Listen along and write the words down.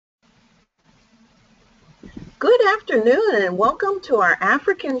Good afternoon and welcome to our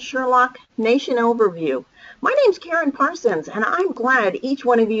African Sherlock Nation Overview. My name's Karin Parsons and I'm glad each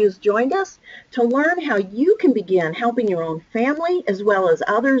one of you has joined us to learn how you can begin helping your own family as well as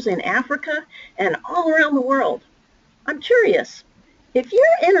others in Africa and all around the world. I'm curious, if you're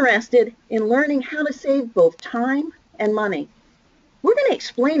interested in learning how to save both time and money, we're going to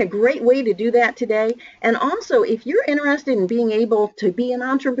explain a great way to do that today. And also, if you're interested in being able to be an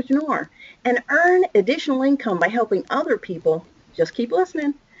entrepreneur and earn additional income by helping other people, just keep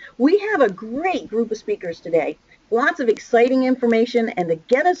listening. We have a great group of speakers today. Lots of exciting information. And to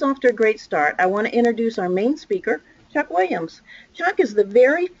get us off to a great start, I want to introduce our main speaker, Chuck Williams. Chuck is the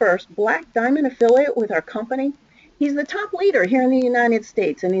very first Black Diamond affiliate with our company. He's the top leader here in the United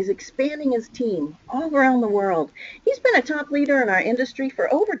States, and he's expanding his team all around the world. He's been a top leader in our industry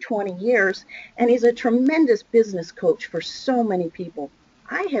for over 20 years, and he's a tremendous business coach for so many people.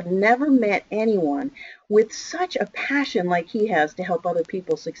 I have never met anyone with such a passion like he has to help other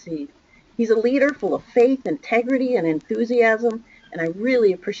people succeed. He's a leader full of faith, integrity, and enthusiasm, and I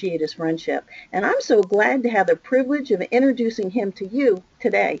really appreciate his friendship. And I'm so glad to have the privilege of introducing him to you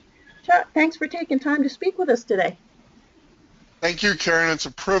today. Chuck, thanks for taking time to speak with us today. Thank you, Karen. It's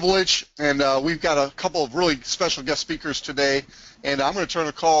a privilege, and we've got a couple of really special guest speakers today, and I'm going to turn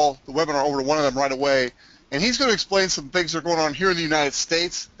the webinar over to one of them right away, and he's going to explain some things that are going on here in the United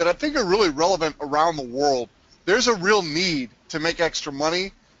States that I think are really relevant around the world. There's a real need to make extra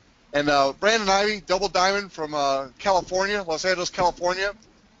money, and Brandon Ivey, Double Diamond from California, Los Angeles, California,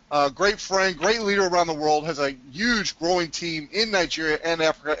 great friend, great leader around the world, has a huge growing team in Nigeria and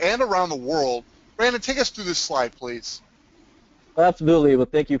Africa and around the world. Brandon, take us through this slide, please. Absolutely. Well,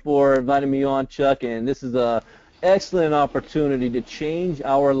 thank you for inviting me on, Chuck, and this is an excellent opportunity to change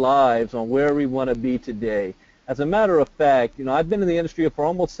our lives on where we want to be today. As a matter of fact, I've been in the industry for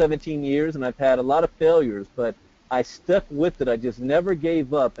almost 17 years, and I've had a lot of failures, but I stuck with it. I just never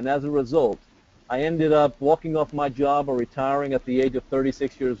gave up, and as a result, I ended up walking off my job or retiring at the age of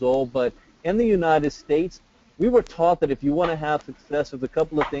 36 years old. But in the United States, we were taught that if you want to have success, there's a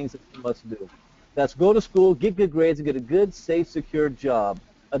couple of things that you must do. That's go to school, get good grades, and get a good, safe, secure job,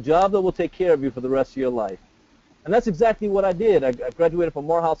 a job that will take care of you for the rest of your life. And that's exactly what I did. I graduated from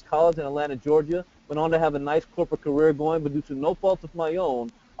Morehouse College in Atlanta, Georgia, went on to have a nice corporate career going, but due to no fault of my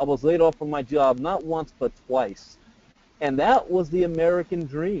own, I was laid off from my job not once but twice. And that was the American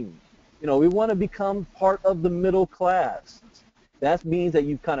dream. We want to become part of the middle class. That means that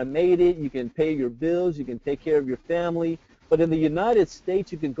you've kind of made it, you can pay your bills, you can take care of your family. But in the United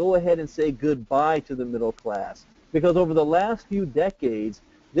States, you can go ahead and say goodbye to the middle class, because over the last few decades,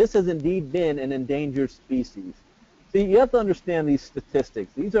 this has indeed been an endangered species. See, you have to understand these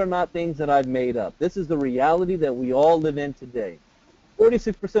statistics. These are not things that I've made up. This is the reality that we all live in today.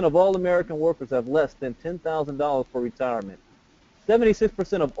 36% of all American workers have less than $10,000 for retirement.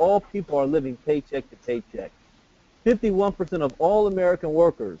 76% of all people are living paycheck to paycheck. 51% of all American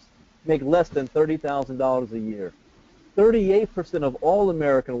workers make less than $30,000 a year. 38% of all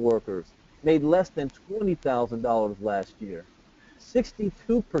American workers made less than $20,000 last year.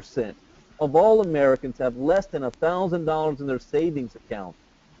 62% of all Americans have less than $1,000 in their savings account.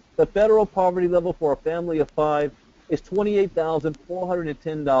 The federal poverty level for a family of 5 is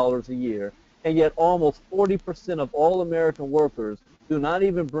 $28,410 a year, and yet almost 40% of all American workers do not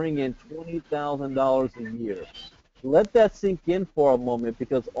even bring in $20,000 a year. Let that sink in for a moment,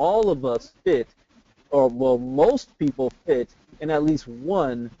 because all of us fit, or well, most people fit in at least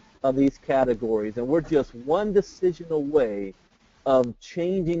one of these categories, and we're just one decision away of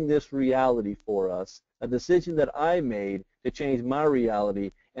changing this reality for us, a decision that I made to change my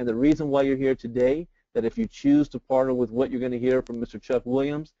reality. And the reason why you're here today, that if you choose to partner with what you're going to hear from Mr. Chuck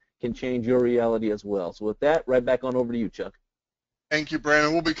Williams, can change your reality as well. So with that, right back on over to you, Chuck. Thank you,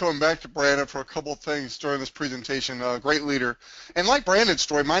 Brandon. We'll be coming back to Brandon for a couple of things during this presentation. Great leader. And like Brandon's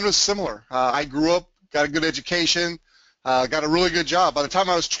story, mine was similar. I grew up, got a good education, got a really good job. By the time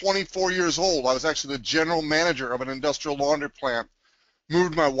I was 24 years old, I was actually the general manager of an industrial laundry plant.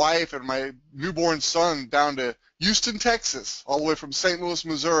 Moved my wife and my newborn son down to Houston, Texas, all the way from St. Louis,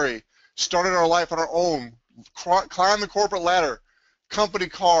 Missouri. Started our life on our own, climbed the corporate ladder, company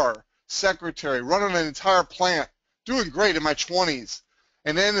car, secretary, running an entire plant, doing great in my 20s.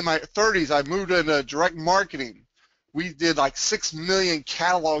 And then in my 30s, I moved into direct marketing. We did like 6 million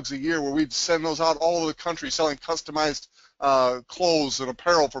catalogs a year where we'd send those out all over the country selling customized clothes and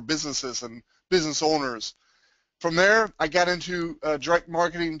apparel for businesses and business owners. From there, I got into direct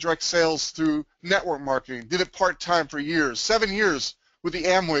marketing, direct sales through network marketing. Did it part-time for years, 7 years with the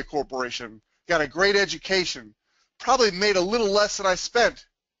Amway Corporation. Got a great education. Probably made a little less than I spent.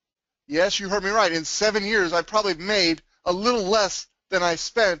 Yes, you heard me right. In 7 years, I probably made a little less than I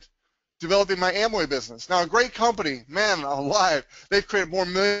spent developing my Amway business. Now, a great company, man alive, they've created more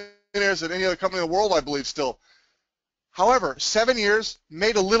millionaires than any other company in the world, I believe, still. However, 7 years,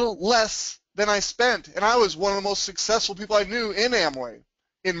 made a little less than I spent, and I was one of the most successful people I knew in Amway,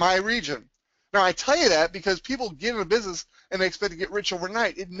 in my region. Now, I tell you that because people get into business and they expect to get rich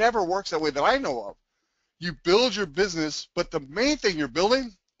overnight. It never works that way that I know of. You build your business, but the main thing you're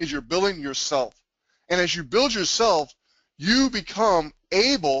building is you're building yourself. And as you build yourself, you become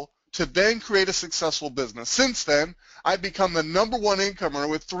able to then create a successful business. Since then, I've become the #1 income earner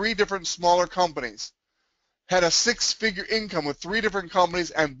with 3 different smaller companies. Had a 6-figure income with 3 different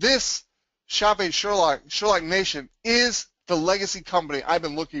companies, and this Shopping Sherlock Nation is the legacy company I've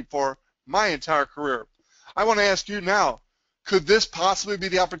been looking for my entire career. I want to ask you now, could this possibly be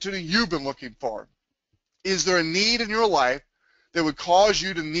the opportunity you've been looking for? Is there a need in your life that would cause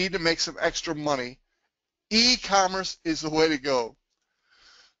you to need to make some extra money? E-commerce is the way to go.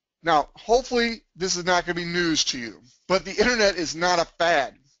 Now, hopefully this is not going to be news to you, but the internet is not a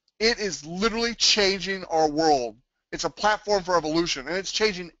fad. It is literally changing our world. It's a platform for evolution, and it's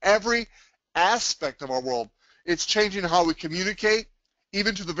changing every aspect of our world. It's changing how we communicate,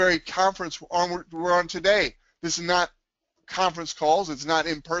 even to the very conference we're on today. This is not conference calls. It's not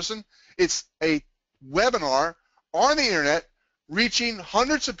in person. It's a webinar on the internet, reaching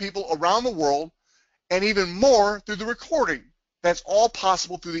hundreds of people around the world, and even more through the recording. That's all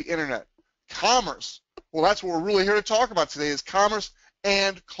possible through the internet. Commerce. Well, that's what we're really here to talk about today, is commerce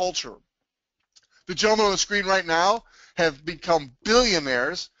and culture. The gentlemen on the screen right now have become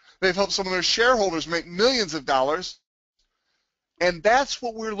billionaires. They've helped some of their shareholders make millions of dollars. And that's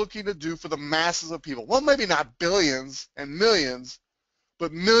what we're looking to do for the masses of people. Well, maybe not billions and millions,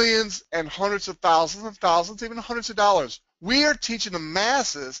 but millions and hundreds of thousands, even hundreds of dollars. We are teaching the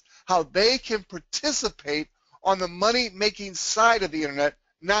masses how they can participate on the money-making side of the internet,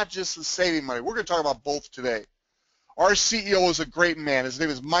 not just the saving money. We're going to talk about both today. Our CEO is a great man. His name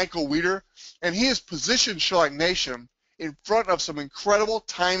is Michael Weeder, and he has positioned Sherlock Nation in front of some incredible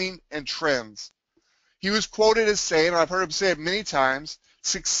timing and trends. He was quoted as saying, and I've heard him say it many times,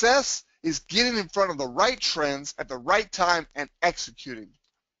 success is getting in front of the right trends at the right time and executing.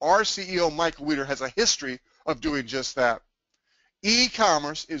 Our CEO, Michael Weeder, has a history of doing just that.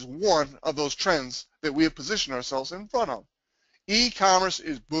 E-commerce is one of those trends that we have positioned ourselves in front of. E-commerce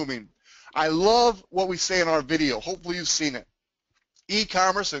is booming. I love what we say in our video. Hopefully you've seen it.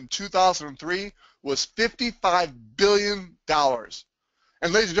 E-commerce in 2003 was $55 billion.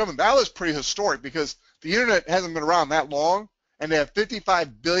 And ladies and gentlemen, that was pretty historic because the internet hasn't been around that long, and to have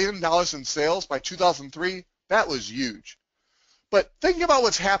 $55 billion in sales by 2003, that was huge. But think about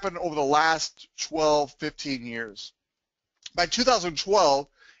what's happened over the last 12, 15 years. By 2012,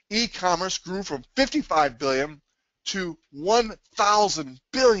 e-commerce grew from $55 billion to $1,000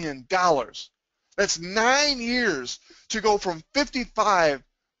 billion. That's 9 years to go from $55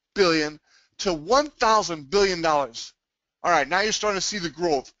 billion to $1,000 billion. All right, now you're starting to see the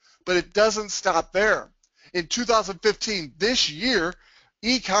growth, but it doesn't stop there. In 2015, this year,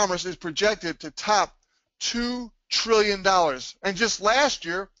 e-commerce is projected to top $2 trillion. And just last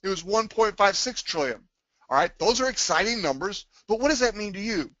year, it was $1.56 trillion. All right, those are exciting numbers, but what does that mean to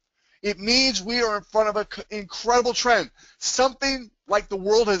you? It means we are in front of an incredible trend, something like the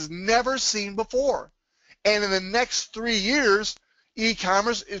world has never seen before. And in the next 3 years,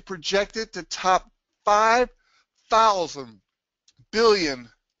 e-commerce is projected to top $5,000 billion.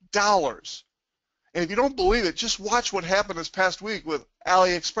 And if you don't believe it, just watch what happened this past week with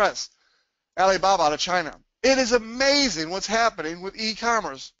AliExpress, Alibaba out of China. It is amazing what's happening with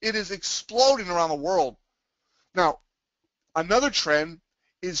e-commerce. It is exploding around the world. Now, another trend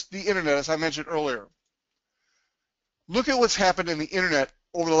is the internet, as I mentioned earlier. Look at what's happened in the internet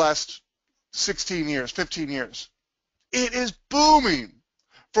over the last 16 years, 15 years. It is booming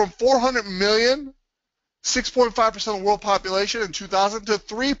from 400 million, 6.5% of the world population in 2000 to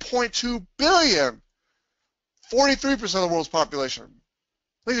 3.2 billion, 43% of the world's population.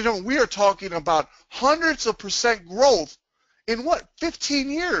 Ladies and gentlemen, we are talking about hundreds of percent growth in what, 15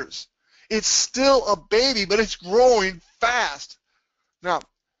 years? It's still a baby, but it's growing fast. Now,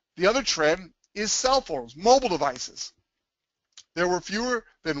 the other trend is cell phones, mobile devices. There were fewer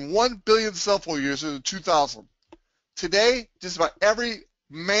than 1 billion cell phone users in 2000. Today, just about every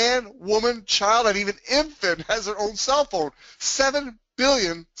man, woman, child, and even infant has their own cell phone. 7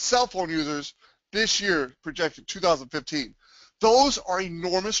 billion cell phone users this year, projected 2015. Those are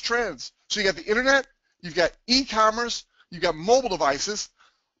enormous trends. So you got the internet, you've got e-commerce, you've got mobile devices.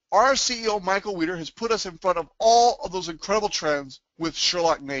 Our CEO, Michael Weeder, has put us in front of all of those incredible trends with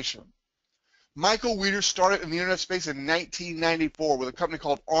Sherlock Nation. Michael Weeder started in the internet space in 1994 with a company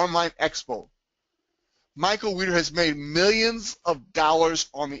called Online Expo. Michael Weeder has made millions of dollars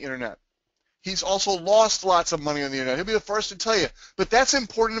on the internet. He's also lost lots of money on the internet. He'll be the first to tell you. But that's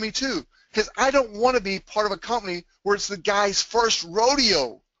important to me too, because I don't want to be part of a company where it's the guy's first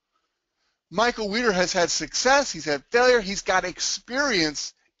rodeo. Michael Weeder has had success. He's had failure. He's got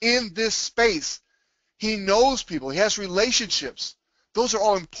experience in this space. He knows people. He has relationships. Those are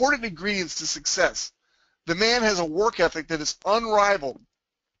all important ingredients to success. The man has a work ethic that is unrivaled.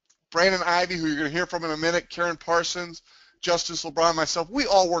 Brandon Ivey, who you're going to hear from in a minute, Karin Parsons, Justice LeBron, myself, we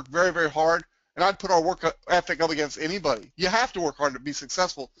all work very, very hard, and I'd put our work ethic up against anybody. You have to work hard to be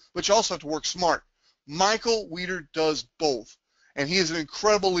successful, but you also have to work smart. Michael Weeder does both, and he is an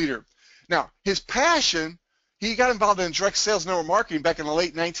incredible leader. Now, his passion, he got involved in direct sales network marketing back in the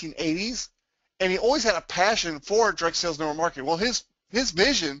late 1980s, and he always had a passion for direct sales network marketing. Well, his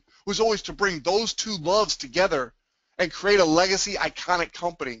vision was always to bring those two loves together and create a legacy, iconic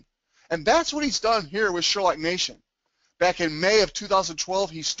company. And that's what he's done here with Sherlock Nation. Back in May of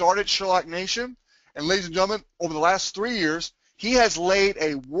 2012, he started Sherlock Nation. And ladies and gentlemen, over the last 3 years, he has laid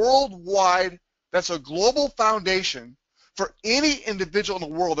a worldwide, that's a global foundation for any individual in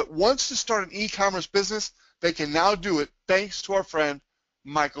the world that wants to start an e-commerce business. They can now do it thanks to our friend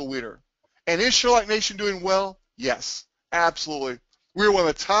Michael Weeder. And is Sherlock Nation doing well? Yes, absolutely. We're one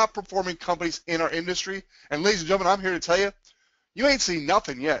of the top performing companies in our industry. And ladies and gentlemen, I'm here to tell you, you ain't seen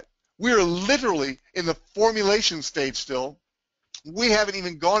nothing yet. We are literally in the formulation stage still. We haven't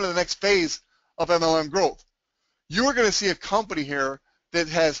even gone to the next phase of MLM growth. You are going to see a company here that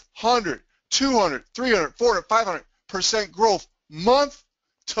has 100, 200, 300, 400, 500% growth month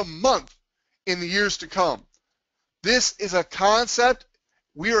to month in the years to come. This is a concept.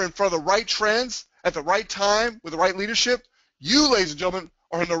 We are in front of the right trends at the right time with the right leadership. You, ladies and gentlemen,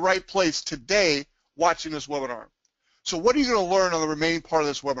 are in the right place today watching this webinar. So what are you going to learn on the remaining part of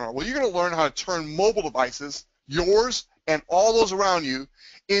this webinar? Well, you're going to learn how to turn mobile devices, yours and all those around you,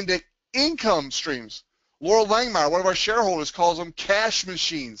 into income streams. Laurel Langmeyer, one of our shareholders, calls them cash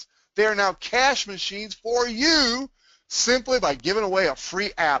machines. They are now cash machines for you simply by giving away a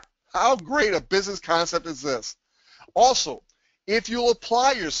free app. How great a business concept is this? Also, if you'll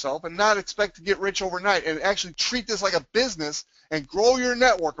apply yourself and not expect to get rich overnight and actually treat this like a business and grow your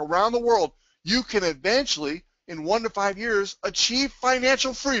network around the world, you can eventually, in 1 to 5 years, achieve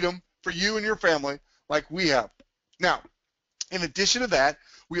financial freedom for you and your family like we have. Now, in addition to that,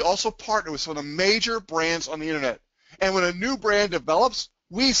 we also partner with some of the major brands on the internet. And when a new brand develops,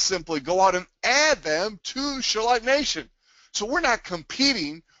 we simply go out and add them to Sherlock Nation. So we're not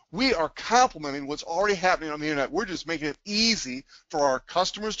competing. We are complementing what's already happening on the internet. We're just making it easy for our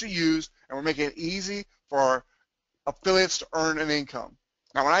customers to use, and we're making it easy for our affiliates to earn an income.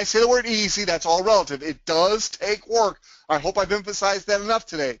 Now, when I say the word easy, that's all relative. It does take work. I hope I've emphasized that enough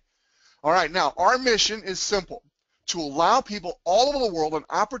today. All right, now, our mission is simple: to allow people all over the world an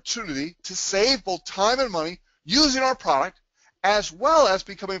opportunity to save both time and money using our product, as well as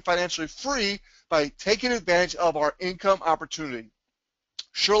becoming financially free by taking advantage of our income opportunity.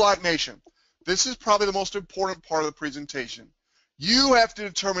 Sherlock Nation, this is probably the most important part of the presentation. You have to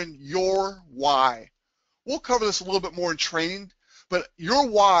determine your why. We'll cover this a little bit more in training, but your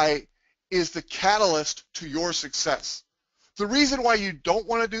why is the catalyst to your success. The reason why you don't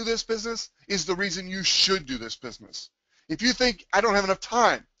want to do this business is the reason you should do this business. If you think, I don't have enough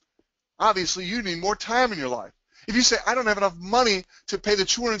time, obviously you need more time in your life. If you say, I don't have enough money to pay the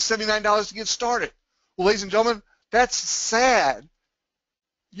 $279 to get started, well, ladies and gentlemen, that's sad.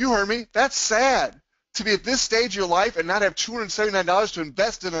 You heard me. That's sad to be at this stage of your life and not have $279 to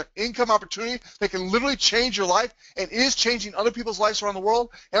invest in an income opportunity that can literally change your life and is changing other people's lives around the world.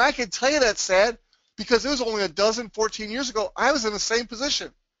 And I can tell you that's sad because it was only 14 years ago, I was in the same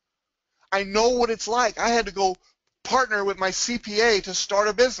position. I know what it's like. I had to go partner with my CPA to start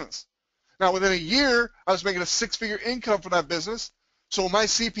a business. Now, within a year, I was making a 6-figure income from that business. So my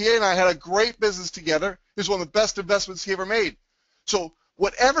CPA and I had a great business together. It was one of the best investments he ever made. So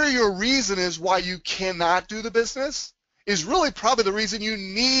whatever your reason is why you cannot do the business is really probably the reason you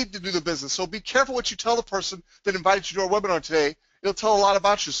need to do the business. So be careful what you tell the person that invited you to our webinar today. It'll tell a lot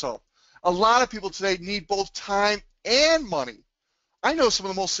about yourself. A lot of people today need both time and money. I know some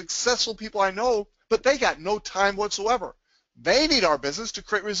of the most successful people I know, but they got no time whatsoever. They need our business to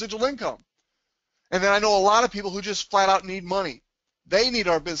create residual income. And then I know a lot of people who just flat out need money. They need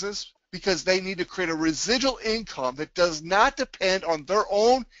our business because they need to create a residual income that does not depend on their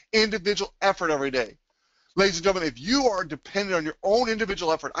own individual effort every day. Ladies and gentlemen, if you are dependent on your own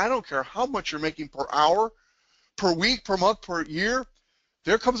individual effort, I don't care how much you're making per hour, per week, per month, per year,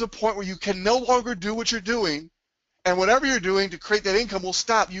 there comes a point where you can no longer do what you're doing, and whatever you're doing to create that income will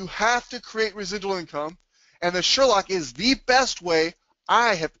stop. You have to create residual income, and the Sherlock is the best way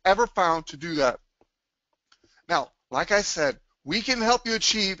I have ever found to do that. Now, like I said, we can help you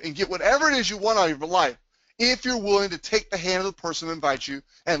achieve and get whatever it is you want out of your life if you're willing to take the hand of the person who invites you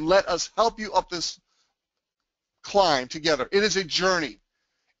and let us help you up this climb together. It is a journey,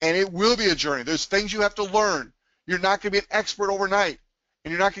 and it will be a journey. There's things you have to learn. You're not going to be an expert overnight,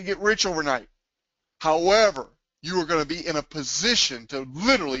 and you're not going to get rich overnight. However, you are going to be in a position to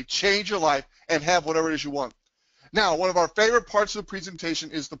literally change your life and have whatever it is you want. Now, one of our favorite parts of the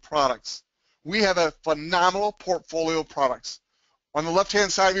presentation is the products. We have a phenomenal portfolio of products. On the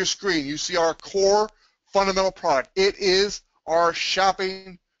left-hand side of your screen, you see our core fundamental product. It is our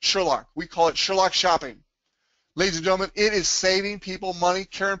shopping Sherlock. We call it Sherlock Shopping. Ladies and gentlemen, it is saving people money.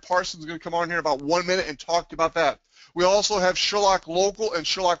 Karin Parsons is going to come on here in about 1 minute and talk to you about that. We also have Sherlock Local and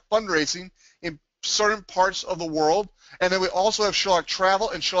Sherlock Fundraising in certain parts of the world. And then we also have Sherlock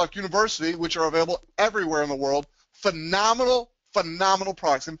Travel and Sherlock University, which are available everywhere in the world. Phenomenal, phenomenal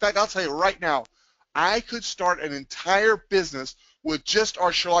products. In fact, I'll tell you right now, I could start an entire business with just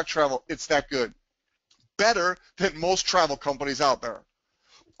our Sherlock Travel. It's that good. Better than most travel companies out there.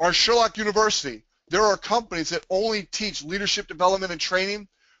 Our Sherlock University, there are companies that only teach leadership development and training.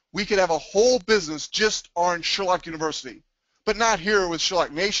 We could have a whole business just on Sherlock University, but not here with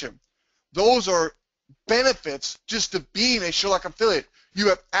Sherlock Nation. Those are benefits just to being a Sherlock affiliate. You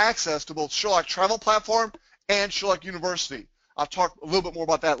have access to both Sherlock Travel Platform and Sherlock University. I'll talk a little bit more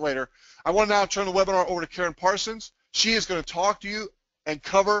about that later. I want to now turn the webinar over to Karin Parsons. She is going to talk to you and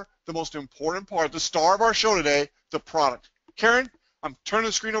cover the most important part, the star of our show today, the product. Karin, I'm turning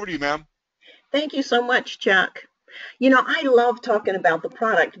the screen over to you, ma'am. Thank you so much, Chuck. You know, I love talking about the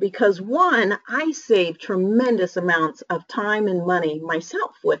product because, one, I save tremendous amounts of time and money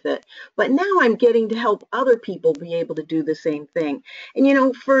myself with it, but now I'm getting to help other people be able to do the same thing. And, you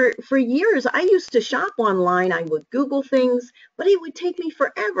know, for years, I used to shop online. I would Google things, but it would take me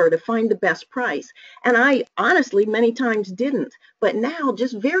forever to find the best price. And I honestly many times didn't. But now,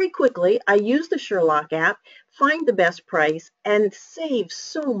 just very quickly, I use the Sherlock app, find the best price, and save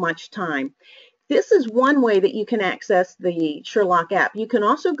so much time. This is one way that you can access the Sherlock app. You can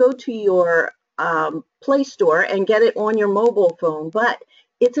also go to your Play Store and get it on your mobile phone, but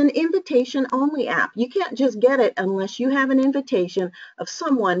it's an invitation-only app. You can't just get it unless you have an invitation of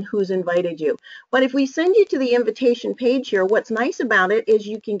someone who's invited you. But if we send you to the invitation page here, what's nice about it is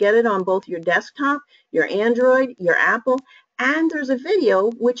you can get it on both your desktop, your Android, your Apple, and there's a video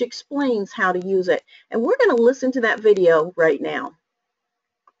which explains how to use it. And we're going to listen to that video right now.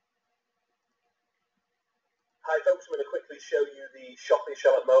 Hi folks, I'm going to quickly show you the Shopping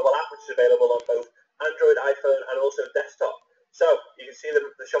Sherlock mobile app, which is available on both Android, iPhone, and also desktop. So you can see the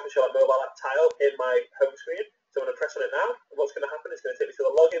Shopping Sherlock mobile app tile in my home screen. So I'm going to press on it now, and what's going to happen is it's going to take me to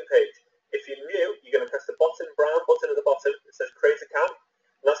the login page. If you're new, you're going to press the brown button at the bottom. It says Create Account,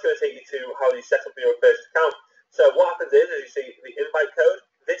 and that's going to take you to how you set up your first account. So what happens is, as you see the invite code,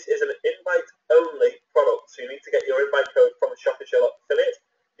 this is an invite-only product. So you need to get your invite code from a Shopping Sherlock affiliate.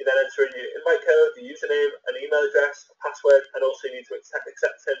 You then enter in your invite code, the username, an email address, a password, and also you need to accept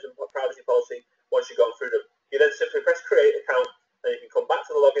terms and privacy policy once you've gone through them. You then simply press Create Account, and you can come back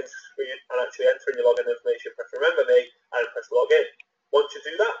to the login screen and actually enter in your login information, press Remember Me, and press Login. Once you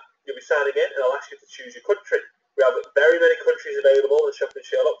do that, you'll be signing in, and it'll ask you to choose your country. We have very many countries available in Shopping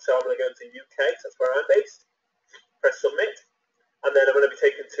Sherlock, so I'm going to go to UK, so that's where I'm based. Press Submit, and then I'm going to be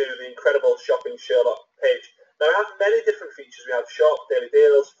taken to the incredible Shopping Sherlock page. Now, we have many different features. We have shop, daily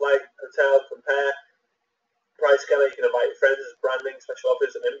deals, flight, hotel, compare, price scanner. You can invite your friends, branding, special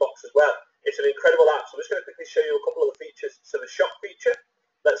offers, and inbox as well. It's an incredible app. So I'm just going to quickly show you a couple of the features. So the shop feature,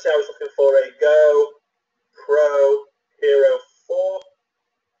 let's say I was looking for a Go Pro Hero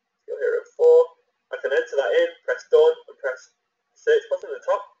 4. Hero 4. I can enter that in, press Done, and press Search button at the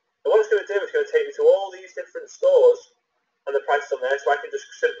top. And what it's going to do is going to take me to all these different stores and the prices on there. So I can just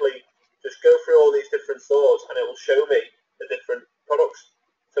simply go through all these different stores and it will show me the different products.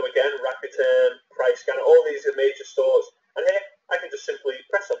 So again, Rakuten, Price Scanner, all these are major stores. And here, I can just simply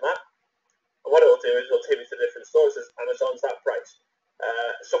press on that. And what it will do is it will take me to different stores. As Amazon's that price.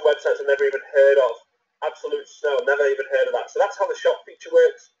 Some websites I've never even heard of. Absolute Snow, never even heard of that. So that's how the shop feature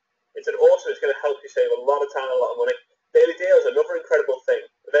works. It's going to help you save a lot of time and a lot of money. Daily deals, another incredible thing.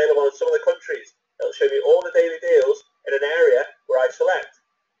 Available in some of the countries. It'll show me all the daily deals in an area where I select.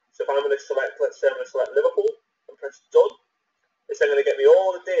 So if I'm going to select, let's say I'm going to select Liverpool and press Done, it's then going to get me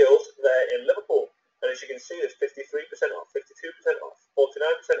all the deals there in Liverpool. And as you can see, there's 53% off, 52% off,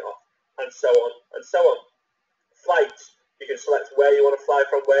 49% off, and so on and so on. Flights, You can select where you want to fly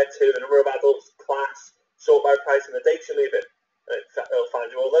from, where to, the number of adults, class, sort by price, and the dates you're leaving. And it'll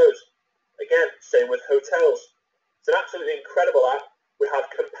find you all those. Again, same with hotels. It's an absolutely incredible app. We have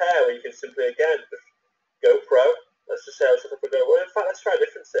Compare, where you can simply, again, go pro. Let's just say I was looking for well, in fact, let's try a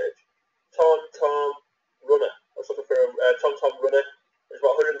different stage. TomTom Runner. I was looking for a TomTom Runner. It's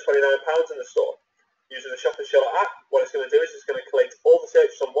about £129 in the store. Using the Shop and Sherlock app, what it's going to do is it's going to collect all the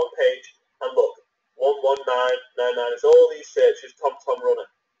searches on one page, and look, 11999 is all these searches, TomTom Runner.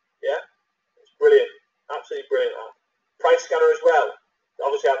 Yeah? It's brilliant. Absolutely brilliant app. Price scanner as well.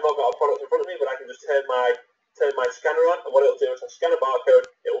 Obviously, I've not got a product in front of me, but I can just turn my scanner on, and what it'll do is I scan a barcode,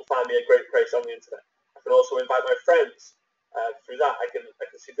 it will find me a great price on the internet. I can also invite my friends. Through that, I can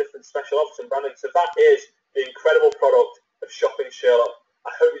see different special offers and branding. So that is the incredible product of Shopping Sherlock.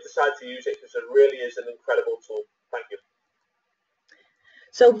 I hope you decide to use it because it really is an incredible tool. Thank you.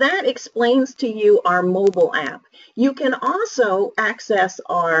 So that explains to you our mobile app. You can also access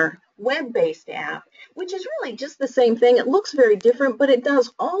our web-based app, which is really just the same thing. It looks very different, but it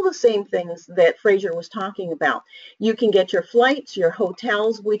does all the same things that Fraser was talking about. You can get your flights, your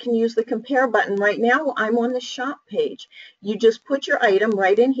hotels. We can use the compare button. Right now, I'm on the shop page. You just put your item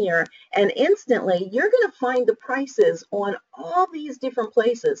right in here, and instantly, you're going to find the prices on all these different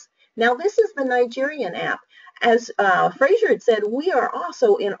places. Now, this is the Nigerian app. As Fraser had said, we are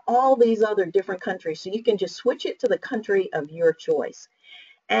also in all these other different countries, so you can just switch it to the country of your choice.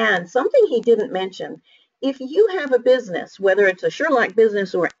 And something he didn't mention, if you have a business, whether it's a Sherlock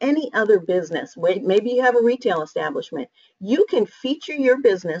business or any other business, maybe you have a retail establishment, you can feature your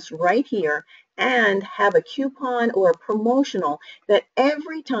business right here and have a coupon or a promotional that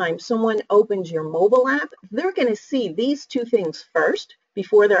every time someone opens your mobile app, they're going to see these two things first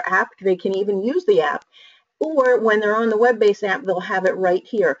before they can even use the app. Or when they're on the web-based app, they'll have it right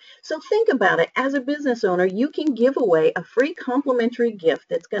here. So think about it. As a business owner, you can give away a free complimentary gift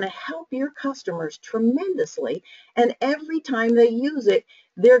that's going to help your customers tremendously. And every time they use it,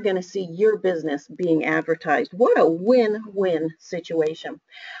 they're going to see your business being advertised. What a win-win situation.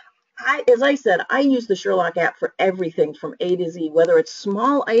 As I said, I use the Sherlock app for everything from A to Z, whether it's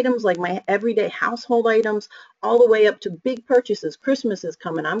small items like my everyday household items, all the way up to big purchases. Christmas is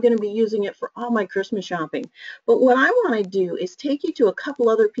coming. I'm going to be using it for all my Christmas shopping. But what I want to do is take you to a couple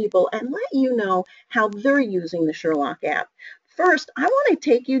other people and let you know how they're using the Sherlock app. First, I want to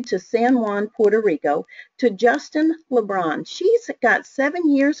take you to San Juan, Puerto Rico, to Justin LeBron. She's got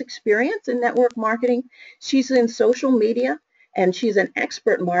 7 years experience in network marketing. She's in social media, and she's an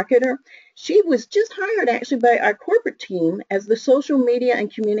expert marketer. She was just hired actually by our corporate team as the social media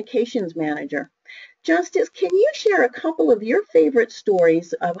and communications manager. Justice, can you share a couple of your favorite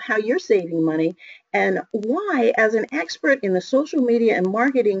stories of how you're saving money and why, as an expert in the social media and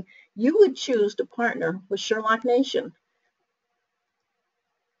marketing, you would choose to partner with Sherlock Nation?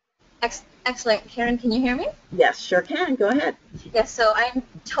 Excellent. Karen, can you hear me? Yes, sure can. Go ahead. Yes, so I'm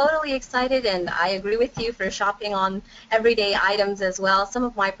totally excited, and I agree with you for shopping on everyday items as well. Some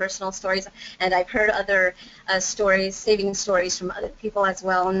of my personal stories, and I've heard other stories, saving stories from other people as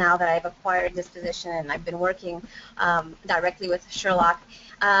well now that I've acquired this position and I've been working directly with Sherlock.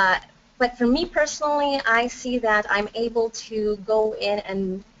 But for me personally, I see that I'm able to go in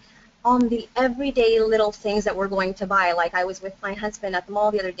and on the everyday little things that we're going to buy. Like I was with my husband at the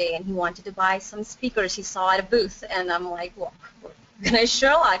mall the other day, and he wanted to buy some speakers he saw at a booth, and I'm like, well, we're going to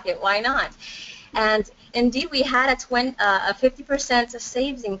Sherlock it, why not? And indeed, we had a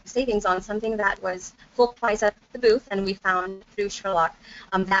 50% savings on something that was full price at the booth, and we found through Sherlock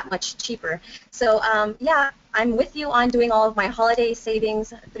that much cheaper. So yeah, I'm with you on doing all of my holiday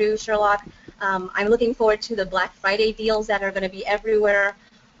savings through Sherlock. I'm looking forward to the Black Friday deals that are going to be everywhere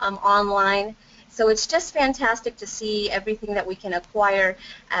online. So it's just fantastic to see everything that we can acquire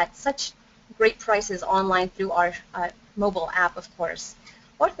at such great prices online through our mobile app, of course,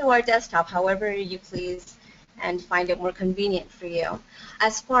 or through our desktop, however you please and find it more convenient for you.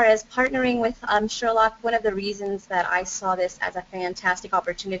 As far as partnering with Sherlock, one of the reasons that I saw this as a fantastic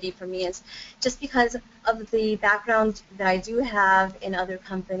opportunity for me is just because of the background that I do have in other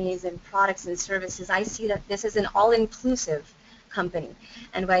companies and products and services. I see that this is an all-inclusive company.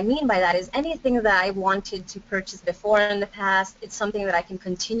 And what I mean by that is anything that I wanted to purchase before in the past, it's something that I can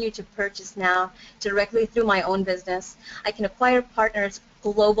continue to purchase now directly through my own business. I can acquire partners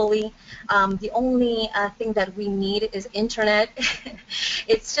globally. The only thing that we need is internet.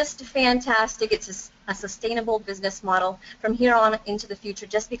 It's just fantastic. It's a sustainable business model from here on into the future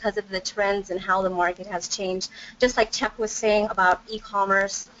just because of the trends and how the market has changed. Just like Chuck was saying about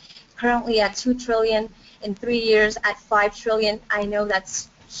e-commerce, currently at $2 trillion, in 3 years at $5 trillion. I know that's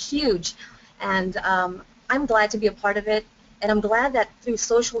huge, and I'm glad to be a part of it, and I'm glad that through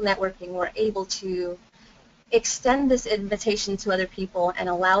social networking we're able to extend this invitation to other people and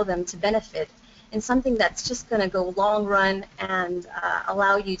allow them to benefit in something that's just going to go long run and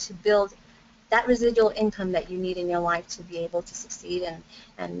allow you to build that residual income that you need in your life to be able to succeed,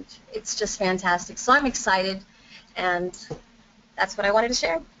 and it's just fantastic. So I'm excited, and that's what I wanted to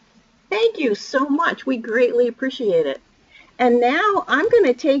share. Thank you so much. We greatly appreciate it. And now I'm going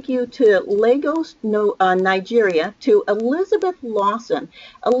to take you to Lagos, Nigeria, to Elizabeth Lawson.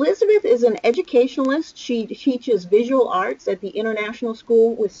 Elizabeth is an educationalist. She teaches visual arts at the International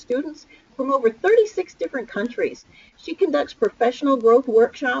School with students from over 36 different countries. She conducts professional growth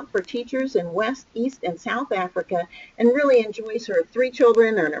workshops for teachers in West, East, and South Africa, and really enjoys her 3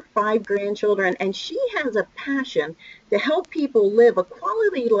 children and her 5 grandchildren. And she has a passion to help people live a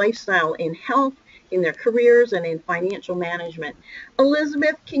quality lifestyle in health, in their careers, and in financial management.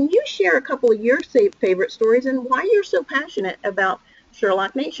 Elizabeth, can you share a couple of your favorite stories and why you're so passionate about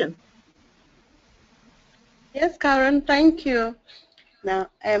Sherlock Nation? Yes, Karen, thank you. Now,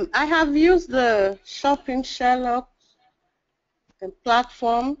 I have used the Shopping Sherlock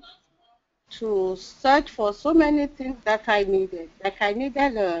platform to search for so many things that I needed. Like I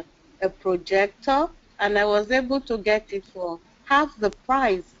needed a projector, and I was able to get it for half the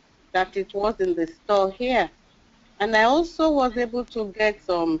price that it was in the store here. And I also was able to get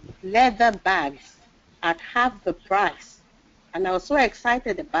some leather bags at half the price. And I was so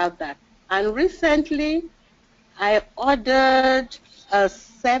excited about that. And recently, I ordered a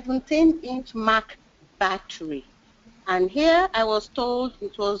 17-inch Mac battery. And here I was told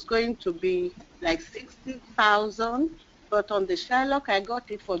it was going to be like 60,000, but on the Sherlock I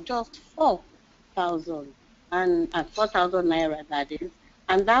got it for just 4,000 and 4,000 naira, that is,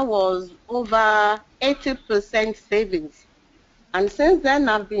 and that was over 80% savings. And since then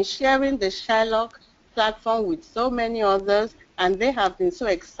I've been sharing the Sherlock platform with so many others, and they have been so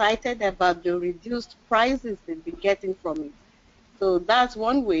excited about the reduced prices they've been getting from it. So that's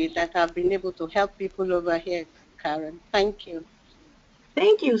one way that I've been able to help people over here, Karen. Thank you.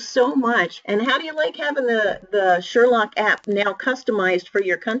 Thank you so much. And how do you like having the Sherlock app now customized for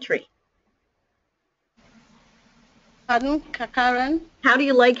your country? Pardon, Karen? How do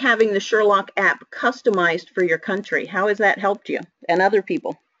you like having the Sherlock app customized for your country? How has that helped you and other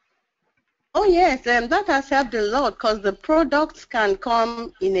people? Oh, yes, that has helped a lot because the products can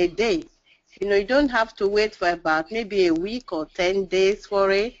come in a day. You know, you don't have to wait for about maybe a week or 10 days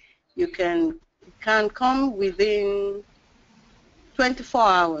for it. It can come within 24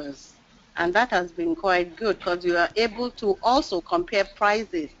 hours. And that has been quite good because you are able to also compare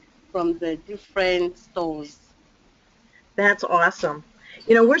prices from the different stores. That's awesome.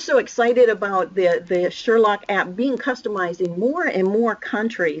 You know, we're so excited about the Sherlock app being customized in more and more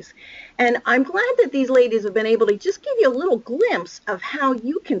countries. And I'm glad that these ladies have been able to just give you a little glimpse of how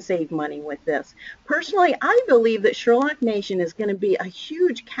you can save money with this. Personally, I believe that Sherlock Nation is going to be a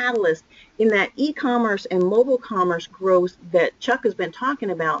huge catalyst in that e-commerce and mobile commerce growth that Chuck has been talking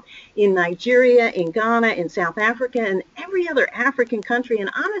about in Nigeria, in Ghana, in South Africa, and every other African country,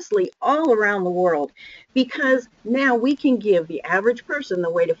 and honestly, all around the world. Because now we can give the average person the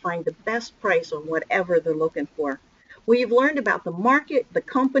way to find the best price on whatever they're looking for. We've learned about the market, the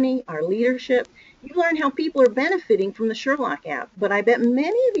company, our leadership. You've learned how people are benefiting from the Sherlock app. But I bet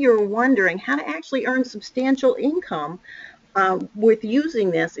many of you are wondering how to actually earn substantial income with using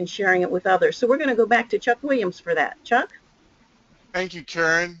this and sharing it with others. So we're going to go back to Chuck Williams for that. Chuck? Thank you,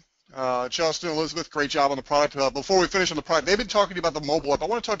 Karen. Justin, Elizabeth, great job on the product. Before we finish on the product, they've been talking to you about the mobile app. I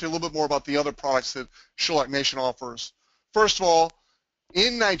want to talk to you a little bit more about the other products that Sherlock Nation offers. First of all,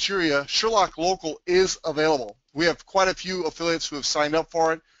 in Nigeria, Sherlock Local is available. We have quite a few affiliates who have signed up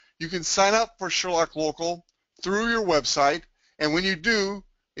for it. You can sign up for Sherlock Local through your website, and when you do,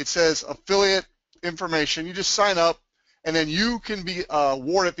 it says affiliate information. You just sign up, and then you can be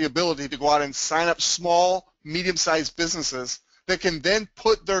awarded the ability to go out and sign up small, medium-sized businesses that can then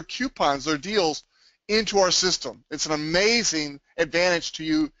put their coupons, their deals, into our system. It's an amazing advantage to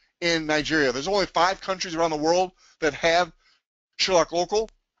you in Nigeria. There's only 5 countries around the world that have Sherlock Local,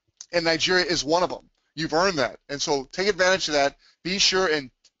 and Nigeria is one of them. You've earned that, and so take advantage of that. Be sure and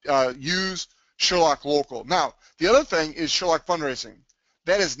use Sherlock Local. Now, the other thing is Sherlock Fundraising.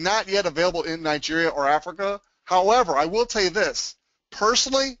 That is not yet available in Nigeria or Africa. However, I will tell you this.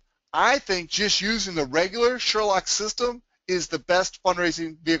 Personally, I think just using the regular Sherlock system is the best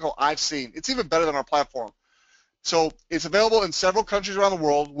fundraising vehicle I've seen. It's even better than our platform. So it's available in several countries around the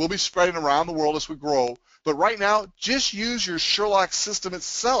world. We'll be spreading around the world as we grow. But right now, just use your Sherlock system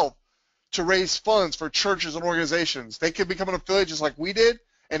itself to raise funds for churches and organizations. They can become an affiliate just like we did,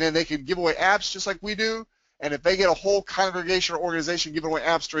 and then they can give away apps just like we do. And if they get a whole congregation or organization giving away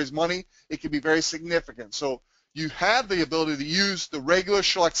apps to raise money, it can be very significant. So you have the ability to use the regular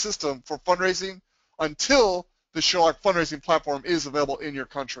Sherlock system for fundraising until the Sherlock fundraising platform is available in your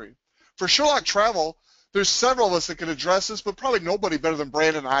country. For Sherlock Travel, there's several of us that can address this, but probably nobody better than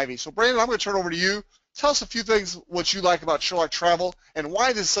Brandon Ivy. So Brandon, I'm going to turn it over to you. Tell us a few things what you like about Sherlock Travel and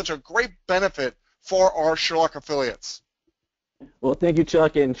why this is such a great benefit for our Sherlock affiliates. Well, thank you,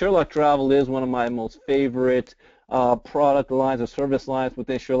 Chuck. And Sherlock Travel is one of my most favorite product lines or service lines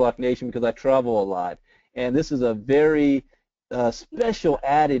within Sherlock Nation because I travel a lot. And this is a very special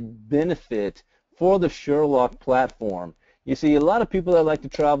added benefit for the Sherlock platform. You see, a lot of people that like to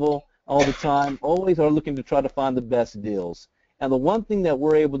travel all the time always are looking to try to find the best deals. And the one thing that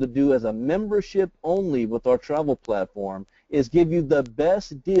we're able to do as a membership only with our travel platform is give you the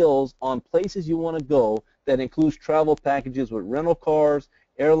best deals on places you want to go that includes travel packages with rental cars,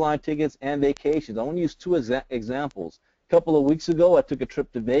 airline tickets, and vacations. I want to use two examples. A couple of weeks ago, I took a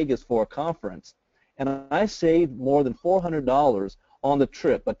trip to Vegas for a conference, and I saved more than $400 on the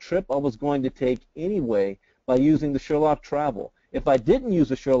trip, a trip I was going to take anyway by using the Sherlock Travel. If I didn't use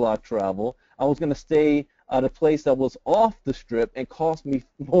the Sherlock Travel, I was going to stay at a place that was off the strip and cost me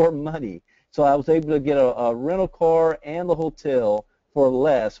more money. So I was able to get a rental car and the hotel for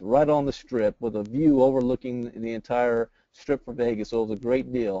less right on the strip with a view overlooking the entire strip for Vegas. So it was a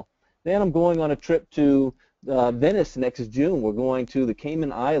great deal. Then I'm going on a trip to Venice next June. We're going to the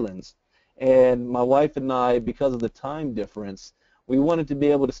Cayman Islands. And my wife and I, because of the time difference, we wanted to be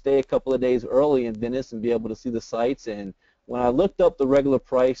able to stay a couple of days early in Venice and be able to see the sights. And when I looked up the regular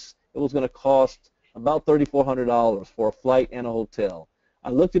price, it was going to cost about $3,400 for a flight and a hotel. I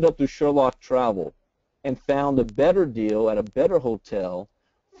looked it up through Sherlock Travel and found a better deal at a better hotel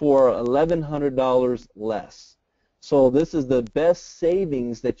for $1,100 less. So this is the best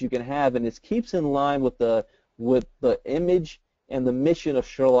savings that you can have, and it keeps in line with the image and the mission of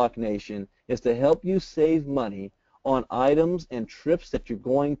Sherlock Nation is to help you save money on items and trips that you're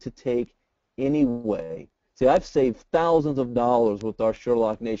going to take anyway. See, I've saved thousands of dollars with our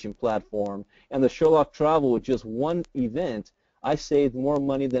Sherlock Nation platform, and the Sherlock Travel with just one event, I saved more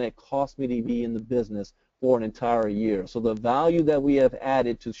money than it cost me to be in the business for an entire year. So the value that we have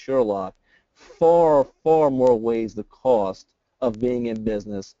added to Sherlock far, far more weighs the cost of being in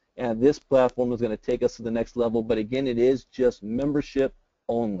business, and this platform is going to take us to the next level, but again, it is just membership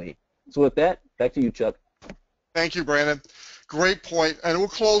only. So with that, back to you, Chuck. Thank you, Brandon. Great point. And we'll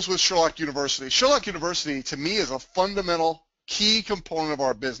close with Sherlock University. Sherlock University, to me, is a fundamental key component of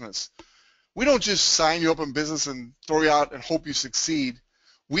our business. We don't just sign you up in business and throw you out and hope you succeed.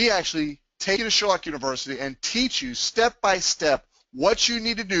 We actually take you to Sherlock University and teach you step by step what you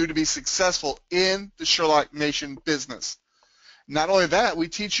need to do to be successful in the Sherlock Nation business. Not only that, we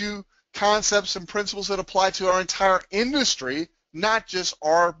teach you concepts and principles that apply to our entire industry, not just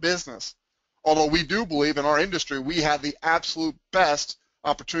our business. Although we do believe in our industry we have the absolute best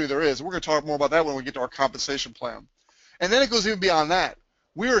opportunity there is. We're going to talk more about that when we get to our compensation plan. And then it goes even beyond that.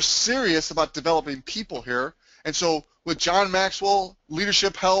 We are serious about developing people here. And so with John Maxwell,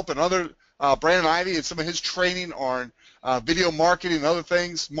 leadership help, and other Brandon Ivy and some of his training on video marketing and other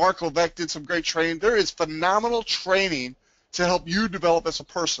things, Mark Levesque did some great training. There is phenomenal training to help you develop as a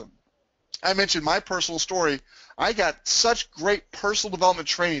person. I mentioned my personal story. I got such great personal development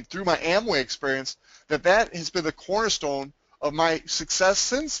training through my Amway experience that has been the cornerstone of my success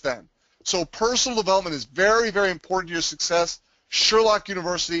since then. So personal development is very, very important to your success. Sherlock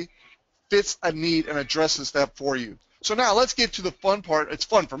University fits a need and addresses that for you. So now let's get to the fun part. It's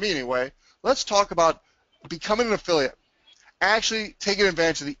fun for me anyway. Let's talk about becoming an affiliate, actually taking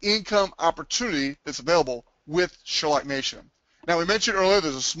advantage of the income opportunity that's available with Sherlock Nation. Now, we mentioned earlier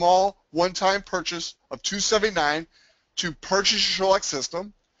there's a small one-time purchase of $279 to purchase your Sherlock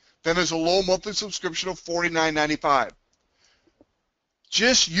system. Then there's a low monthly subscription of $49.95.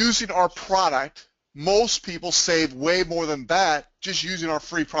 Just using our product, most people save way more than that just using our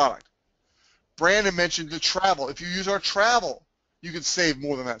free product. Brandon mentioned the travel. If you use our travel, you can save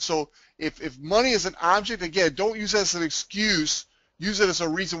more than that. So if money is an object, again, don't use it as an excuse. Use it as a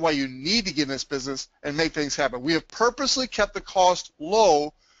reason why you need to get in this business and make things happen. We have purposely kept the cost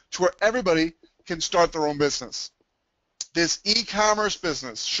low to where everybody can start their own business. This e-commerce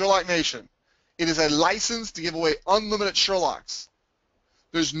business, Sherlock Nation, it is a license to give away unlimited Sherlocks.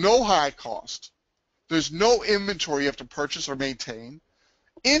 There's no high cost. There's no inventory you have to purchase or maintain.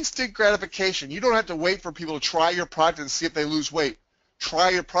 Instant gratification. You don't have to wait for people to try your product and see if they lose weight. Try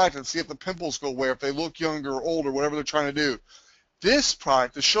your product and see if the pimples go away, if they look younger or older, whatever they're trying to do. This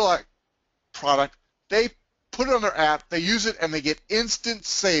product, the Sherlock product, they put it on their app, they use it, and they get instant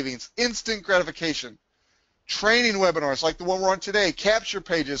savings, instant gratification. training webinars like the one we're on today, capture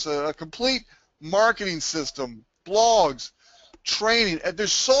pages, a complete marketing system, blogs, training.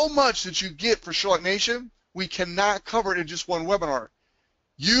 There's so much that you get for Sherlock Nation, we cannot cover it in just one webinar.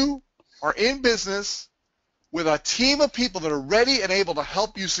 You are in business with a team of people that are ready and able to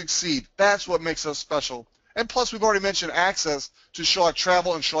help you succeed. That's what makes us special. And plus, we've already mentioned access to Sherlock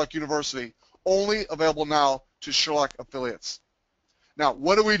Travel and Sherlock University, only available now to Sherlock affiliates. Now,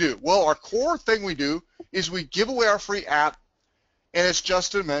 what do? Well, our core thing we do is we give away our free app, and as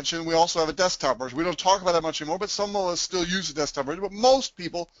Justin mentioned, we also have a desktop version. We don't talk about that much anymore, but some of us still use the desktop version, but most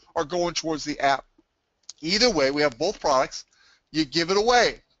people are going towards the app. Either way, we have both products. You give it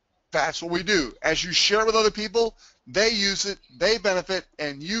away. That's what we do. As you share it with other people, they use it, they benefit,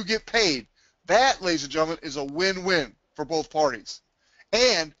 and you get paid. That, ladies and gentlemen, is a win-win for both parties.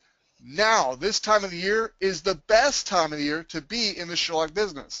 And now, this time of the year is the best time of the year to be in the Sherlock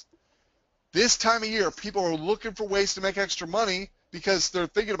business. This time of year, people are looking for ways to make extra money because they're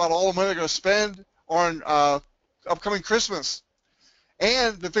thinking about all the money they're going to spend on upcoming Christmas.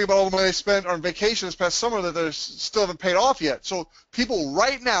 And they're thinking about all the money they spent on vacation this past summer that they still haven't paid off yet. So people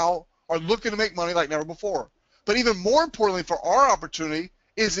right now are looking to make money like never before. But even more importantly for our opportunity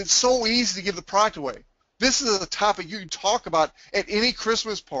is it's so easy to give the product away. This is a topic you can talk about at any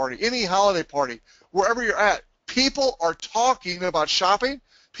Christmas party, any holiday party, wherever you're at. People are talking about shopping.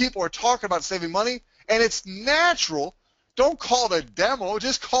 People are talking about saving money, and it's natural. Don't call it a demo.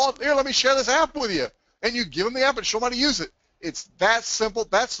 Just call it, here, let me share this app with you. And you give them the app and show them how to use it. It's that simple.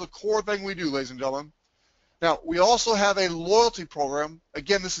 That's the core thing we do, ladies and gentlemen. Now, we also have a loyalty program.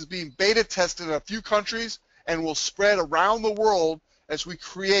 Again, this is being beta tested in a few countries and will spread around the world as we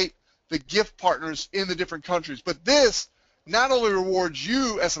create the gift partners in the different countries. But this not only rewards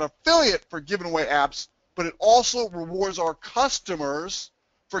you as an affiliate for giving away apps, but it also rewards our customers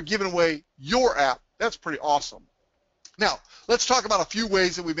for giving away your app. That's pretty awesome. Now, let's talk about a few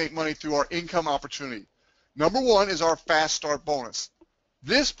ways that we make money through our income opportunity. Number one is our Fast Start bonus.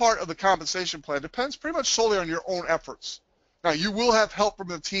 This part of the compensation plan depends pretty much solely on your own efforts. Now, you will have help from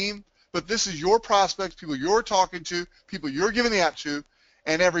the team, but this is your prospects, people you're talking to, people you're giving the app to,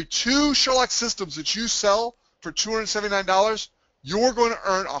 and every 2 Sherlock systems that you sell for $279, you're going to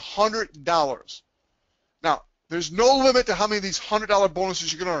earn $100. Now, there's no limit to how many of these $100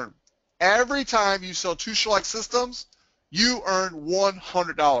 bonuses you can earn. Every time you sell 2 Sherlock systems, you earn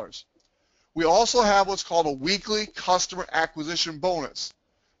 $100. We also have what's called a weekly customer acquisition bonus.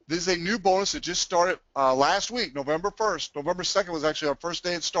 This is a new bonus that just started last week, November 1st. November 2nd was actually our first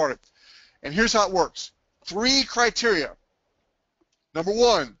day it started. And here's how it works. 3 criteria. Number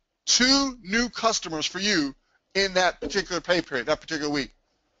 1, 2 new customers for you in that particular pay period, that particular week.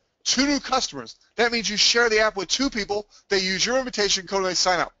 2 new customers. That means you share the app with 2 people. They use your invitation code and they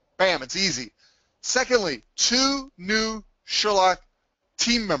sign up. Bam, it's easy. Secondly, 2 new Sherlock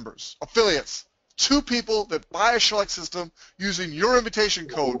team members, affiliates, 2 people that buy a Sherlock system using your invitation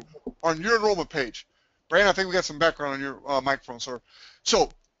code on your enrollment page. Brandon, I think we got some background on your microphone, sir. So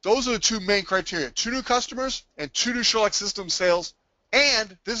those are the 2 main criteria, 2 new customers and 2 new Sherlock system sales.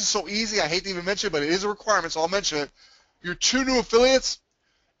 And this is so easy, I hate to even mention it, but it is a requirement, so I'll mention it. Your 2 new affiliates,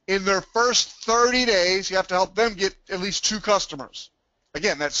 in their first 30 days, you have to help them get at least 2 customers.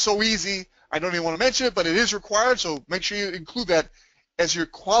 Again, that's so easy, I don't even want to mention it, but it is required, so make sure you include that as you're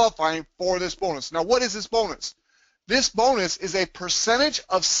qualifying for this bonus. Now, what is this bonus? This bonus is a percentage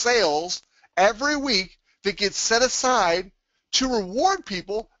of sales every week that gets set aside to reward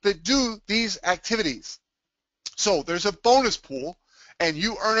people that do these activities. So there's a bonus pool, and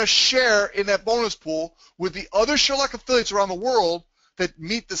you earn a share in that bonus pool with the other Sherlock affiliates around the world that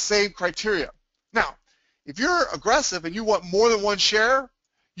meet the same criteria. Now, if you're aggressive and you want more than 1 share,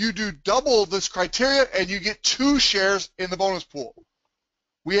 you do double this criteria and you get 2 shares in the bonus pool.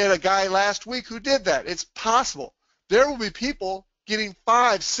 We had a guy last week who did that. It's possible. There will be people getting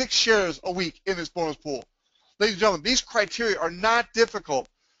 5, 6 shares a week in this bonus pool. Ladies and gentlemen, these criteria are not difficult.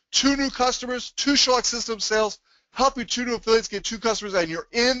 2 new customers, 2 Sherlock system sales, help your 2 new affiliates get 2 customers, and you're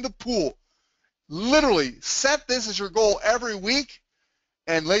in the pool. Literally, set this as your goal every week,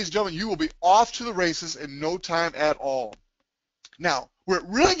 and ladies and gentlemen, you will be off to the races in no time at all. Now, where it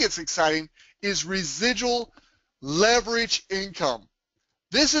really gets exciting is residual leverage income.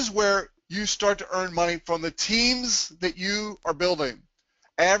 This is where you start to earn money from the teams that you are building.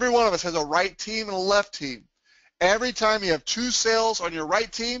 Every one of us has a right team and a left team. Every time you have 2 sales on your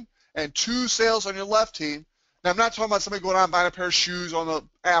right team and 2 sales on your left team, now I'm not talking about somebody going out and buying a pair of shoes on the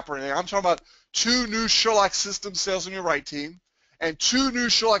app or anything. I'm talking about 2 new Sherlock system sales on your right team and 2 new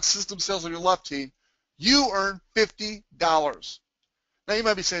Sherlock system sales on your left team. You earn $50. Now you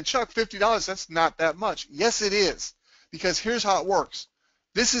might be saying, Chuck, $50, that's not that much. Yes, it is, because here's how it works.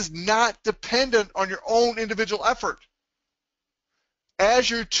 This is not dependent on your own individual effort. As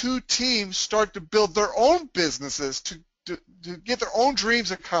your two teams start to build their own businesses to get their own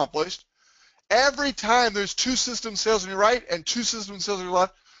dreams accomplished, every time there's two system sales on your right and two system sales on your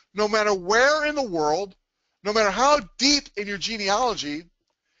left, no matter where in the world, no matter how deep in your genealogy,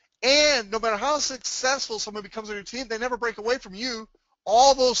 and no matter how successful someone becomes on your team, they never break away from you.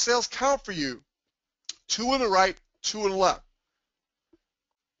 All those sales count for you. Two on the right, two on the left.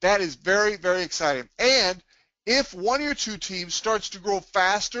 That is very, very exciting. And if one of your two teams starts to grow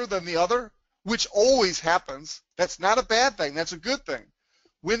faster than the other, which always happens, that's not a bad thing, that's a good thing.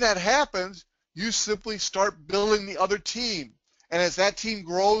 When that happens, you simply start building the other team. And as that team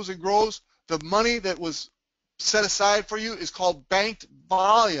grows and grows, the money that was set aside for you is called banked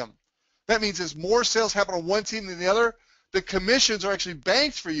volume. That means as more sales happen on one team than the other, the commissions are actually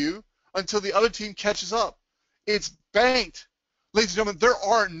banked for you until the other team catches up. It's banked. Ladies and gentlemen, there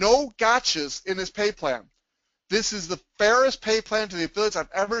are no gotchas in this pay plan. This is the fairest pay plan to the affiliates I've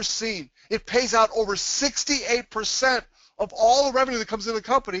ever seen. It pays out over 68% of all the revenue that comes into the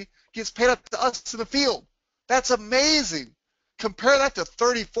company gets paid out to us in the field. That's amazing. Compare that to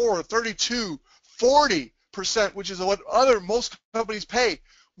 34, 32, 40%, which is what most companies pay.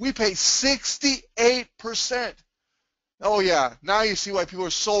 We pay 68%. Oh yeah, now you see why people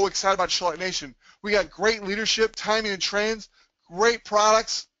are so excited about Sherlock Nation. We got great leadership, timing and trends, great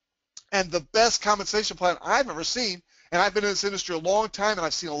products, and the best compensation plan I've ever seen. And I've been in this industry a long time, and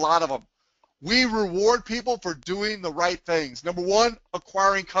I've seen a lot of them. We reward people for doing the right things. Number one,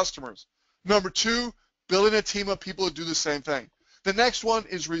 acquiring customers. Number two, building a team of people who do the same thing. The next one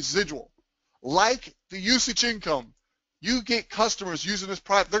is residual. Like the usage income, you get customers using this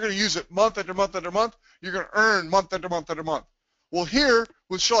product. They're going to use it month after month after month. You're going to earn month after month after month. Well, here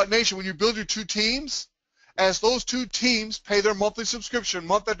with Sherlock Nation, when you build your two teams, as those two teams pay their monthly subscription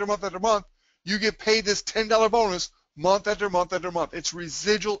month after month after month, you get paid this $10 bonus month after month after month. It's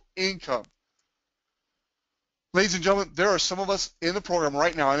residual income. Ladies and gentlemen, there are some of us in the program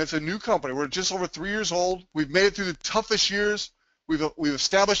right now, and it's a new company. We're just over 3 years old. We've made it through the toughest years. We've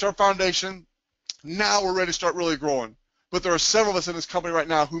established our foundation. Now we're ready to start really growing. But there are several of us in this company right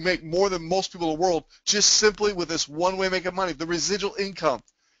now who make more than most people in the world just simply with this one way of making money, the residual income.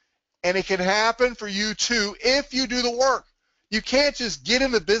 And it can happen for you too if you do the work. You can't just get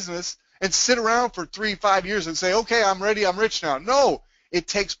in the business and sit around for 3-5 years and say, okay, I'm ready, I'm rich now. No, it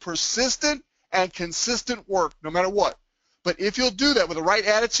takes persistent and consistent work no matter what. But if you'll do that with the right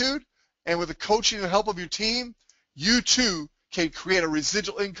attitude and with the coaching and help of your team, you too can create a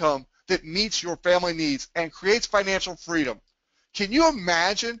residual income that meets your family needs and creates financial freedom. Can you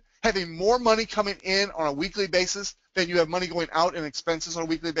imagine having more money coming in on a weekly basis than you have money going out in expenses on a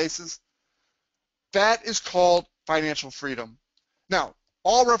weekly basis? That is called financial freedom. Now,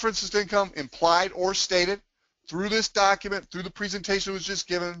 all references to income, implied or stated, through this document, through the presentation that was just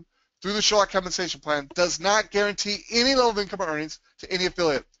given, through the Sherlock compensation plan, does not guarantee any level of income or earnings to any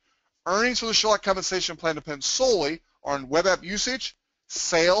affiliate. Earnings for the Sherlock compensation plan depend solely on web app usage,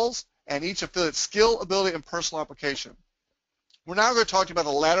 sales, and each affiliate's skill, ability, and personal application. We're now going to talk to you about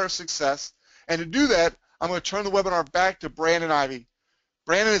the ladder of success, and to do that, I'm going to turn the webinar back to Brandon Ivy.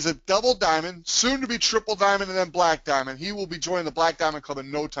 Brandon is a double diamond, soon to be triple diamond, and then black diamond. He will be joining the Black Diamond Club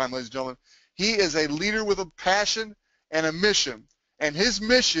in no time, ladies and gentlemen. He is a leader with a passion and a mission, and his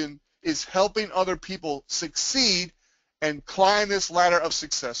mission is helping other people succeed and climb this ladder of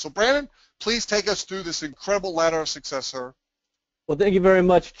success. So, Brandon, please take us through this incredible ladder of success, sir. Well, thank you very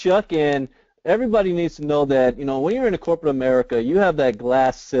much, Chuck. And everybody needs to know that, when you're in a corporate America, you have that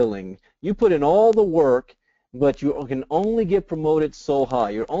glass ceiling. You put in all the work, but you can only get promoted so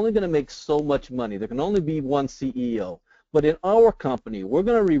high. You're only going to make so much money. There can only be one CEO. But in our company, we're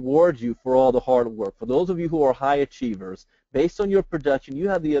going to reward you for all the hard work. For those of you who are high achievers, based on your production, you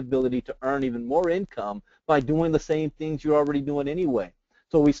have the ability to earn even more income by doing the same things you're already doing anyway.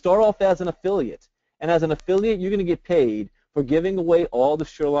 So we start off as an affiliate. And as an affiliate, you're going to get paid for giving away all the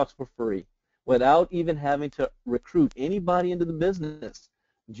Sherlocks for free without even having to recruit anybody into the business.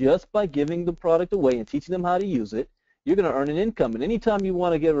 Just by giving the product away and teaching them how to use it, you're going to earn an income. And anytime you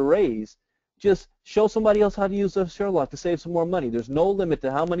want to give a raise, just show somebody else how to use a Sherlock to save some more money. There's no limit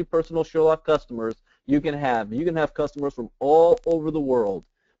to how many personal Sherlock customers you can have. You can have customers from all over the world.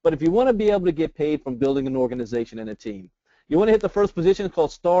 But if you want to be able to get paid from building an organization and a team, you want to hit the first position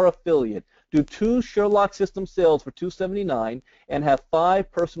called Star Affiliate. Do 2 Sherlock system sales for $279 and have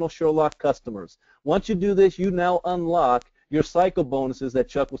 5 personal Sherlock customers. Once you do this, you now unlock your cycle bonuses that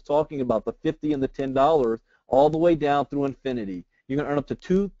Chuck was talking about, the $50 and the $10, all the way down through infinity. You can earn up to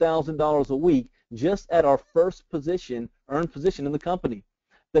 $2,000 a week just at our first position, earned position in the company.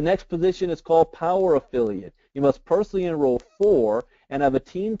 The next position is called Power Affiliate. You must personally enroll 4 and have a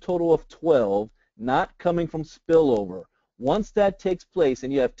team total of 12, not coming from spillover. Once that takes place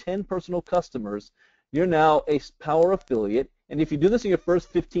and you have 10 personal customers, you're now a Power Affiliate. And if you do this in your first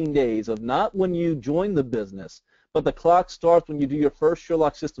 15 days of not when you join the business, but the clock starts when you do your first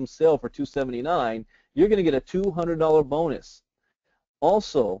Sherlock System sale for $279, you're going to get a $200 bonus.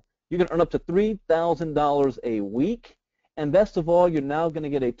 Also, you can earn up to $3,000 a week, and best of all, you're now going to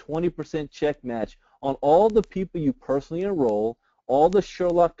get a 20% check match on all the people you personally enroll, all the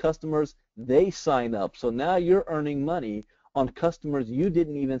Sherlock customers they sign up. So now you're earning money on customers you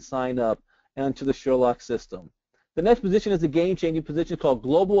didn't even sign up into the Sherlock system. The next position is a game-changing position called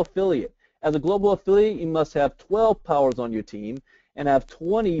Global Affiliate. As a global affiliate, you must have 12 powers on your team and have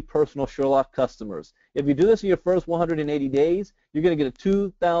 20 personal Sherlock customers. If you do this in your first 180 days, you're going to get a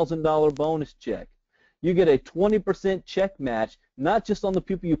 $2,000 bonus check. You get a 20% check match, not just on the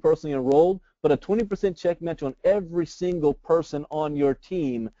people you personally enrolled, but a 20% check match on every single person on your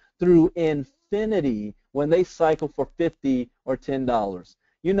team through infinity when they cycle for $50 or $10.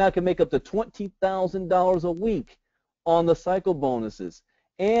 You now can make up to $20,000 a week on the cycle bonuses.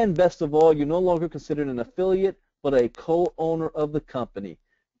 And best of all, you're no longer considered an affiliate, but a co-owner of the company.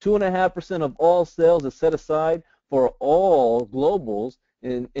 2.5% of all sales is set aside for all globals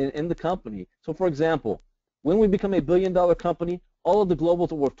in the company. So for example, when we become a billion-dollar company, all of the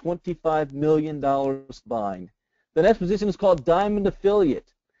globals are worth $25 million combined. The next position is called Diamond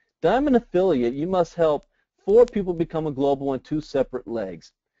Affiliate. Diamond Affiliate, you must help 4 people become a global in 2 separate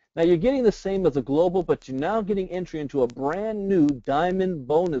legs. Now you're getting the same as a global, but you're now getting entry into a brand new diamond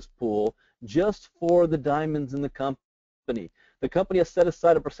bonus pool just for the diamonds in the company. The company has set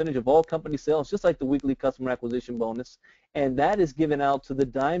aside a percentage of all company sales, just like the weekly customer acquisition bonus, and that is given out to the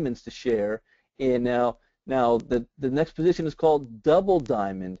diamonds to share. And now the next position is called Double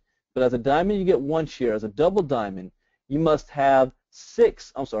Diamond, but as a diamond you get 1 share. As a double diamond, you must have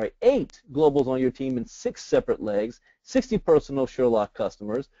 8 globals on your team in 6 separate legs, 60 personal Sherlock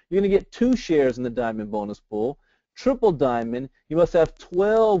customers. You're going to get 2 shares in the diamond bonus pool. Triple diamond, you must have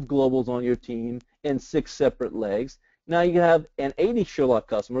 12 globals on your team in 6 separate legs. Now you have an 80 Sherlock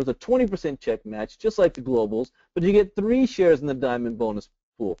customers, a 20% check match, just like the globals, but you get 3 shares in the diamond bonus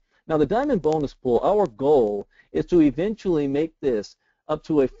pool. Now the diamond bonus pool, our goal is to eventually make this up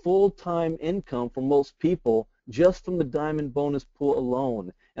to a full-time income for most people just from the diamond bonus pool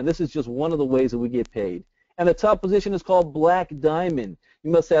alone. And this is just one of the ways that we get paid. And the top position is called Black Diamond.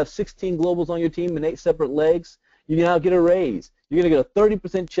 You must have 16 globals on your team in 8 separate legs. You now get a raise. You're going to get a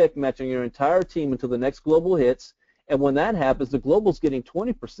 30% check match on your entire team until the next global hits. And when that happens, the global's getting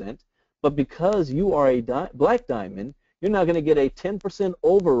 20%. But because you are a Black Diamond, you're now going to get a 10%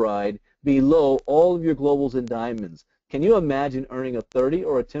 override below all of your globals and diamonds. Can you imagine earning a 30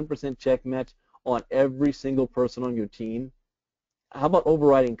 or a 10% check match on every single person on your team? How about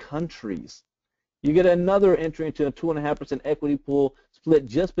overriding countries? You get another entry into a 2.5% equity pool split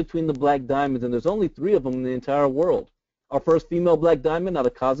just between the Black Diamonds, and there's only 3 of them in the entire world. Our first female Black Diamond out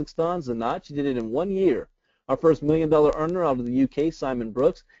of Kazakhstan, Zanat, she did it in 1 year. Our first $1 million earner out of the UK, Simon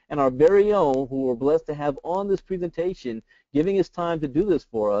Brooks, and our very own, who we're blessed to have on this presentation, giving his time to do this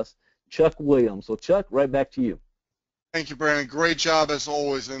for us, Chuck Williams. So Chuck, right back to you. Thank you, Brandon. Great job as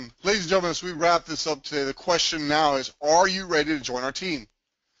always. And ladies and gentlemen, as we wrap this up today, the question now is, are you ready to join our team?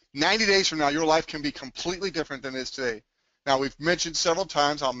 90 days from now, your life can be completely different than it is today. Now, we've mentioned several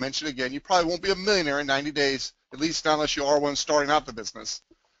times, I'll mention it again, you probably won't be a millionaire in 90 days, at least not unless you are one starting out the business.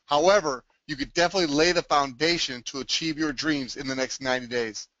 However, you could definitely lay the foundation to achieve your dreams in the next 90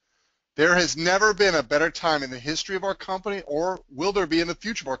 days. There has never been a better time in the history of our company, or will there be in the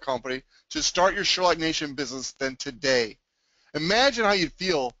future of our company, to start your Sherlock Nation business than today. Imagine how you'd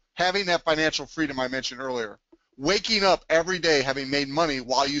feel having that financial freedom I mentioned earlier, waking up every day having made money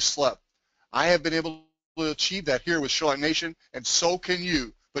while you slept. I have been able to achieve that here with Sherlock Nation, and so can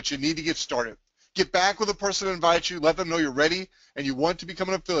you, but you need to get started. Get back with the person that invites you, let them know you're ready and you want to become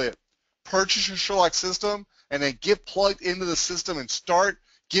an affiliate. Purchase your Sherlock system, and then get plugged into the system and start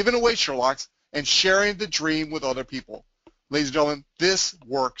giving away Sherlocks and sharing the dream with other people. Ladies and gentlemen, this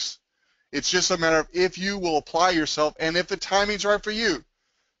works. It's just a matter of if you will apply yourself and if the timing's right for you.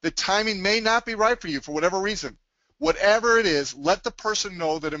 The timing may not be right for you for whatever reason. Whatever it is, let the person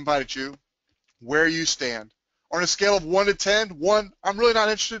know that invited you where you stand. On a scale of 1 to 10, 1, I'm really not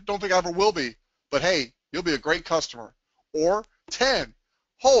interested, don't think I ever will be, but hey, you'll be a great customer. Or 10,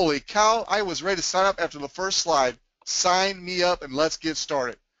 holy cow, I was ready to sign up after the first slide. Sign me up and let's get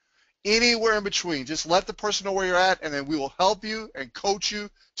started. anywhere in between. Just let the person know where you're at, and then we will help you and coach you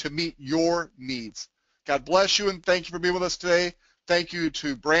to meet your needs. God bless you, and thank you for being with us today. Thank you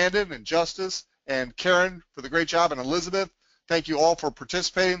to Brandon and Justice and Karin for the great job, and Elizabeth. Thank you all for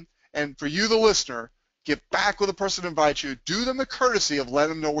participating. And for you, the listener, get back with the person who invites you. Do them the courtesy of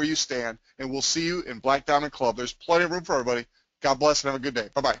letting them know where you stand, and we'll see you in Black Diamond Club. There's plenty of room for everybody. God bless and have a good day.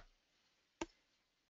 Bye-bye.